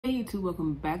Hey YouTube,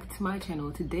 welcome back to my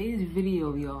channel. Today's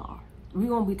video, y'all, we're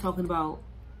gonna be talking about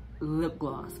lip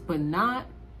gloss, but not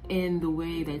in the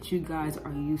way that you guys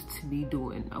are used to be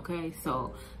doing. Okay,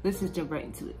 so let's just jump right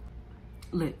into it.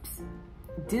 Lips.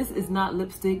 This is not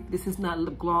lipstick, this is not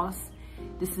lip gloss,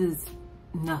 this is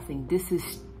nothing. This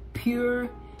is pure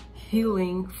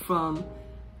healing from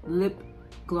lip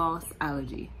gloss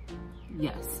allergy.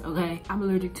 Yes, okay, I'm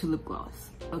allergic to lip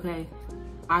gloss. Okay,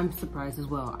 I'm surprised as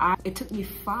well. It took me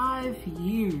 5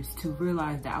 years to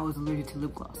realize that I was allergic to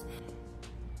lip gloss.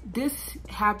 This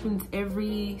happens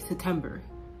every September.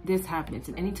 This happens,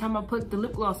 and anytime I put the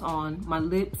lip gloss on, my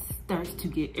lips starts to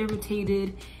get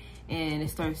irritated and it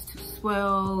starts to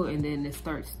swell, and then it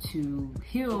starts to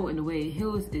heal, and the way it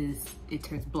heals is it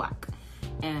turns black.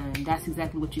 And that's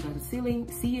exactly what you guys are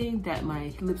seeing that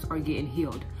my lips are getting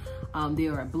healed. They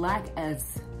are black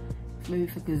as, maybe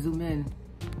if I could zoom in,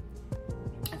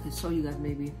 I could show you guys,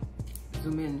 maybe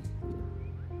zoom in.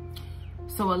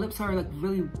 So my lips are like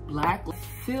really black. I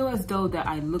feel as though that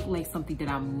I look like something that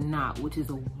I'm not, which is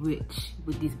a witch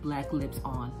with these black lips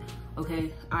on.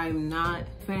 Okay, I'm not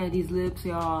a fan of these lips,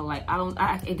 y'all. Like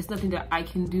there's nothing that I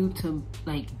can do to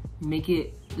like make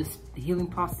it the healing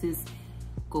process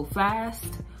go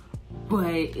fast,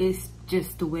 but it's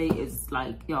just the way it's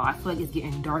like, yo, I feel like it's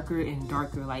getting darker and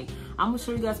darker. Like, I'm gonna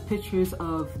show you guys pictures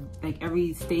of like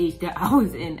every stage that I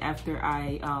was in after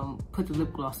I put the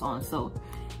lip gloss on. So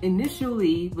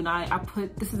initially when I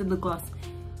put, this is the lip gloss,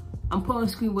 I'm putting on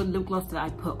screen with lip gloss that I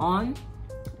put on,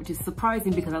 which is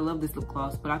surprising because I love this lip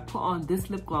gloss, but I put on this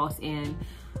lip gloss and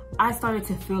I started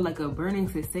to feel like a burning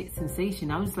sensation.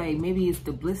 I was like, maybe it's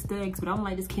the Blistex, but I'm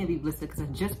like, this can't be Blistex because I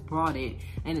just brought it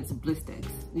and it's Blistex.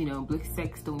 You know,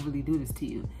 Blistex don't really do this to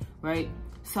you, right?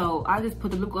 So I just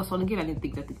put the lip gloss on again. I didn't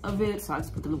think nothing of it, so I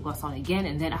just put the lip gloss on again,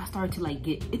 and then I started to like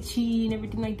get itchy and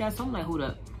everything like that. So I'm like, hold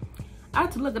up. I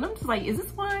had to look and I'm just like, is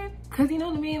this mine? Because you know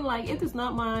what I mean? Like, if it's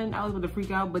not mine, I was about to freak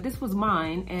out, but this was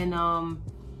mine. And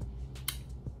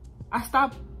I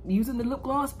stopped using the lip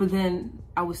gloss, but then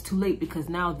I was too late because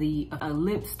now the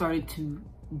lip started to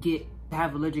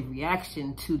have allergic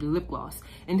reaction to the lip gloss.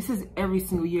 And this is every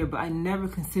single year, but I never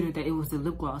considered that it was the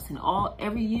lip gloss. And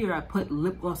every year I put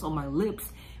lip gloss on my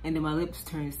lips and then my lips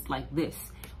turns like this.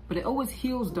 But it always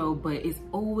heals though, but it's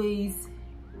always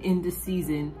in the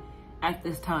season at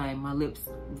this time my lips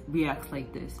reacts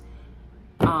like this.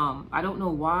 I don't know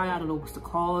why, I don't know what's the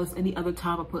cause. Any other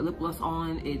time I put lip gloss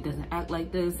on, it doesn't act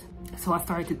like this. So I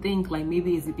started to think like,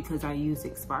 maybe is it because I use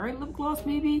expired lip gloss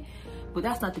maybe? But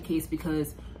that's not the case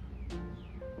because,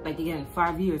 like, again,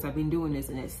 5 years I've been doing this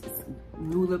and it's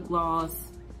new lip gloss,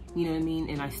 you know what I mean?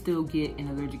 And I still get an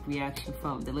allergic reaction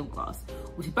from the lip gloss,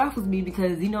 which baffles me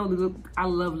because, you know, I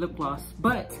love lip gloss,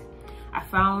 but I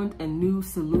found a new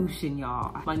solution,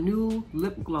 y'all. My new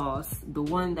lip gloss, the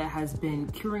one that has been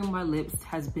curing my lips,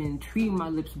 has been treating my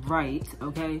lips right,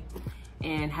 okay?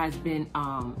 And has been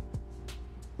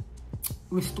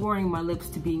restoring my lips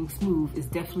to being smooth, is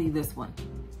definitely this one.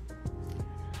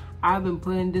 I've been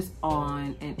putting this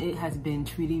on and it has been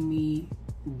treating me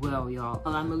well, y'all.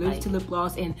 I'm allergic to lip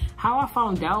gloss, and how I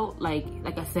found out, like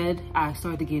I said, I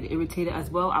started to get irritated as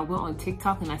well. I went on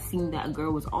TikTok and I seen that a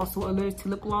girl was also allergic to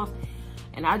lip gloss.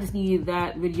 And I just needed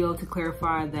that video to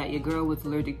clarify that your girl was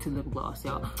allergic to lip gloss,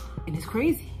 y'all. And it's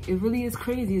crazy. It really is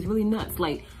crazy. It's really nuts.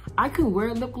 Like, I could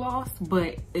wear lip gloss,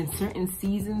 but in certain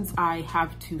seasons, I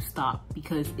have to stop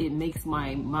because it makes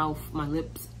my mouth, my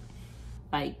lips,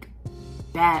 like,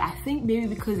 bad. I think maybe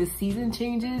because the season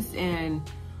changes and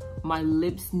my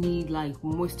lips need, like,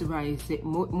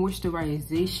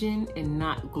 moisturization and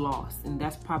not gloss. And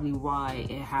that's probably why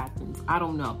it happens. I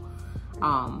don't know.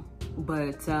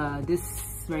 But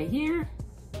this right here,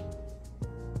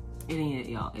 it ain't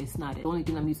it, y'all. It's not it. The only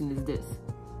thing I'm using is this,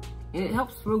 and it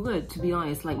helps real good, to be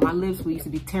honest. Like, my lips used to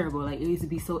be terrible. Like, it used to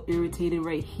be so irritated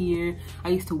right here. I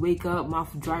used to wake up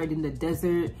mouth drier than the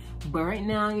desert, but right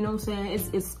now, you know what I'm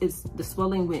saying, it's the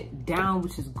swelling went down,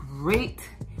 which is great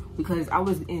because I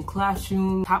was in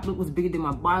classroom, top lip was bigger than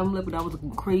my bottom lip, and I was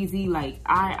looking crazy. Like,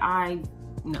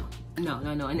 no.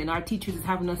 And then our teachers is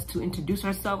having us to introduce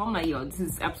ourselves. I'm like, yo, this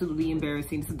is absolutely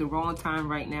embarrassing. This is the wrong time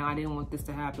right now. I didn't want this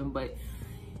to happen, but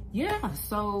yeah.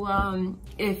 So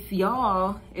if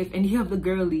any of the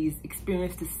girlies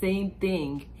experience the same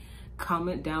thing,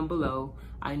 comment down below.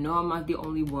 I know I'm not the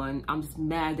only one. I'm just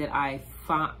mad that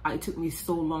it took me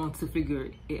so long to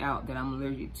figure it out that I'm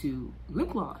allergic to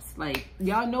lip gloss. Like,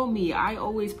 y'all know me, I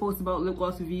always post about lip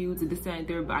gloss reviews and this, that, and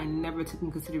there, but I never took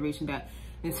in consideration that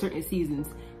in certain seasons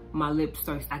my lips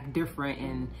start to act different,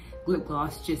 and lip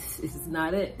gloss just is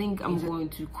not it. I think I'm going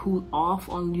to cool off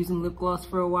on using lip gloss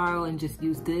for a while and just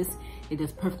use this. It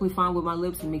does perfectly fine with my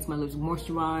lips. It makes my lips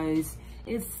moisturize.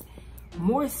 It's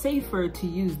more safer to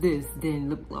use this than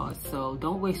lip gloss. So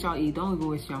don't waste y'all don't even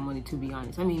waste y'all money, to be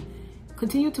honest. I mean,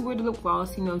 continue to wear the lip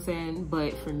gloss, you know what I'm saying?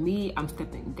 But for me, I'm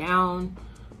stepping down.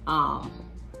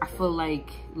 I feel like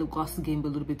lip gloss is getting a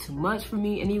little bit too much for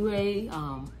me anyway.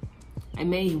 I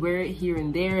may wear it here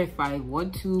and there if I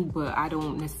want to, but I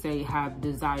don't necessarily have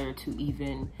desire to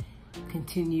even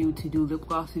continue to do lip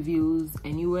gloss reviews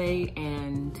anyway,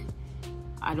 and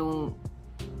I don't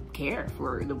care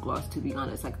for lip gloss, to be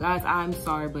honest. Like, guys, I'm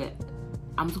sorry, but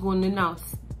I'm just going to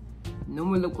announce no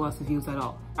more lip gloss reviews at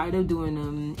all. I tired of doing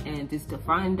them, and just to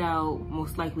find out,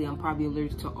 most likely I'm probably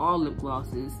allergic to all lip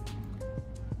glosses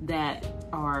that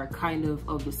are kind of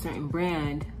a certain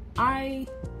brand.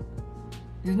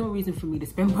 There's no reason for me to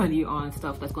spend money on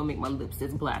stuff that's gonna make my lips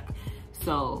this black.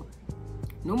 So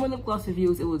no more lip gloss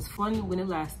reviews. It was fun when it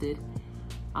lasted.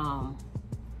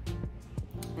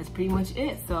 That's pretty much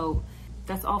it. So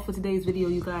that's all for today's video,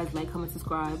 you guys. Like, comment,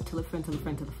 subscribe, tell a friend,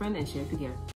 and share if you care.